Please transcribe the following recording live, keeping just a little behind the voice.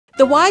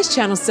The Wise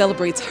Channel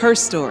celebrates her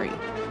story,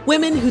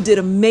 women who did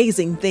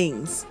amazing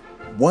things.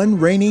 One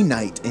rainy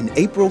night in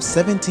April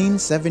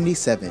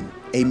 1777,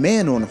 a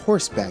man on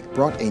horseback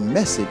brought a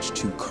message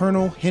to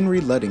Colonel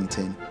Henry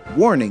Ludington,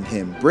 warning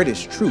him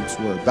British troops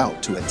were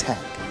about to attack.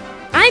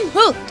 I'm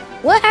hooked.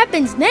 What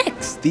happens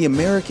next? The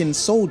American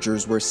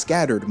soldiers were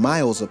scattered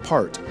miles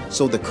apart,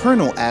 so the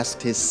colonel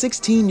asked his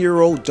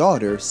 16-year-old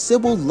daughter,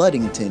 Sybil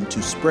Ludington,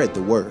 to spread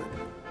the word.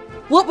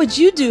 What would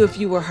you do if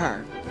you were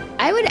her?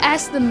 I would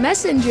ask the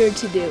messenger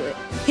to do it.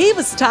 He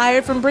was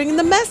tired from bringing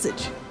the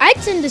message. I'd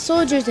send the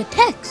soldiers a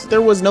text.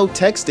 There was no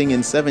texting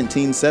in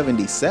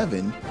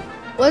 1777.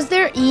 Was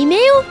there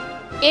email?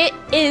 It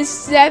is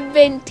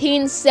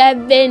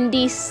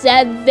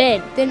 1777.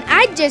 Then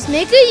I'd just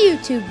make a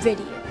YouTube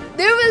video.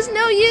 There was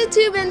no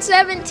YouTube in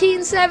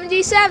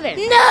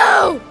 1777.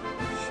 No!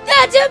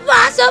 That's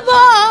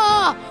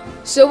impossible!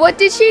 So what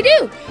did she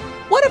do?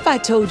 What if I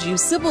told you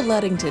Sybil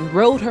Ludington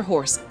rode her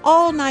horse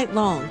all night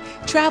long,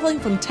 traveling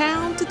from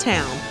town to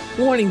town,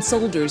 warning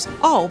soldiers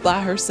all by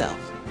herself?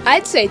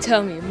 I'd say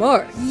tell me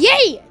more.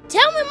 Yeah!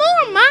 Tell me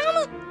more,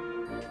 Mama!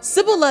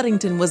 Sybil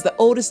Ludington was the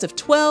oldest of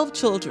 12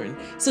 children,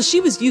 so she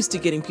was used to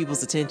getting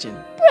people's attention.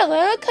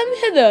 Brother, come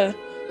hither.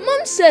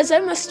 Mom says I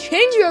must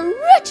change your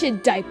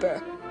wretched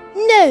diaper.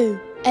 No,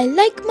 I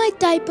like my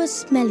diaper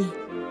smelly.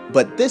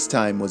 But this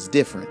time was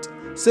different.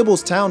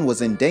 Sybil's town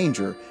was in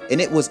danger,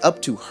 and it was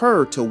up to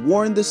her to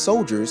warn the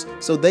soldiers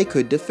so they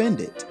could defend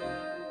it.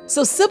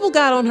 So Sybil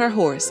got on her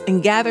horse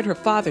and gathered her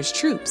father's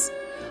troops.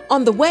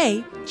 On the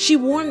way, she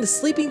warned the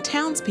sleeping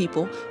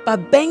townspeople by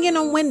banging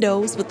on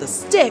windows with a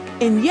stick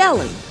and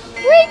yelling,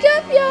 "Wake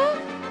up, y'all!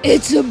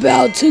 It's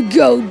about to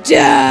go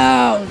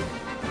down!"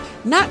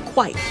 Not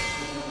quite,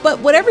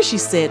 but whatever she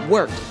said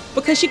worked,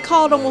 because she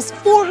called almost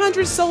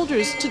 400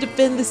 soldiers to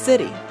defend the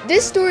city.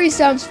 This story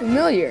sounds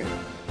familiar.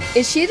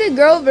 Is she the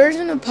girl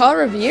version of Paul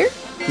Revere?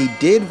 He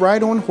did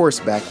ride on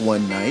horseback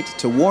one night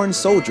to warn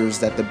soldiers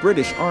that the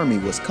British army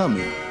was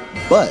coming.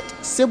 But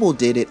Sybil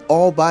did it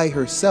all by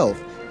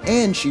herself,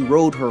 and she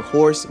rode her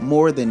horse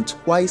more than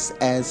twice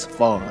as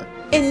far.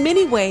 In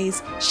many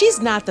ways,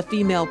 she's not the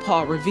female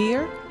Paul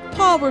Revere.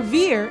 Paul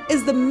Revere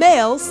is the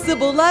male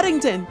Sybil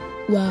Ludington.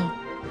 Wow,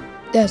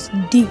 that's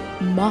deep,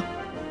 Ma.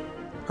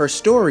 Her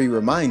story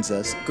reminds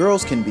us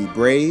girls can be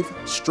brave,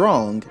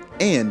 strong,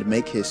 and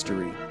make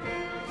history.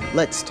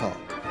 Let's talk.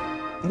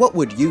 What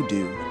would you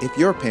do if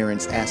your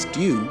parents asked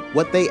you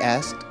what they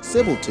asked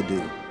Sybil to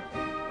do?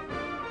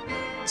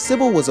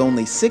 Sybil was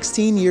only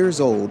 16 years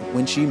old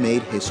when she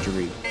made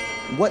history.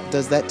 What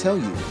does that tell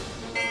you?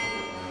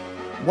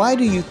 Why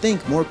do you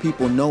think more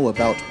people know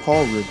about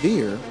Paul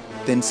Revere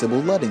than Sybil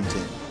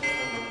Ludington?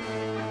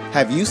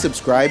 Have you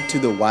subscribed to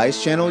the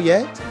Wise channel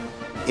yet?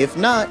 If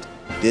not,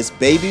 this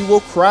baby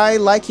will cry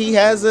like he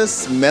has a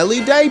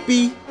smelly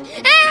diaper.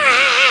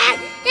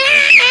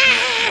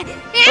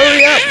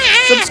 Hurry up!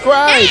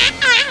 Subscribe!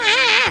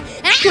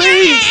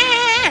 Please!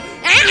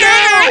 No!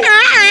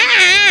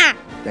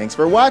 Thanks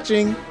for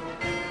watching.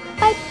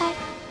 Bye-bye.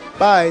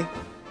 Bye.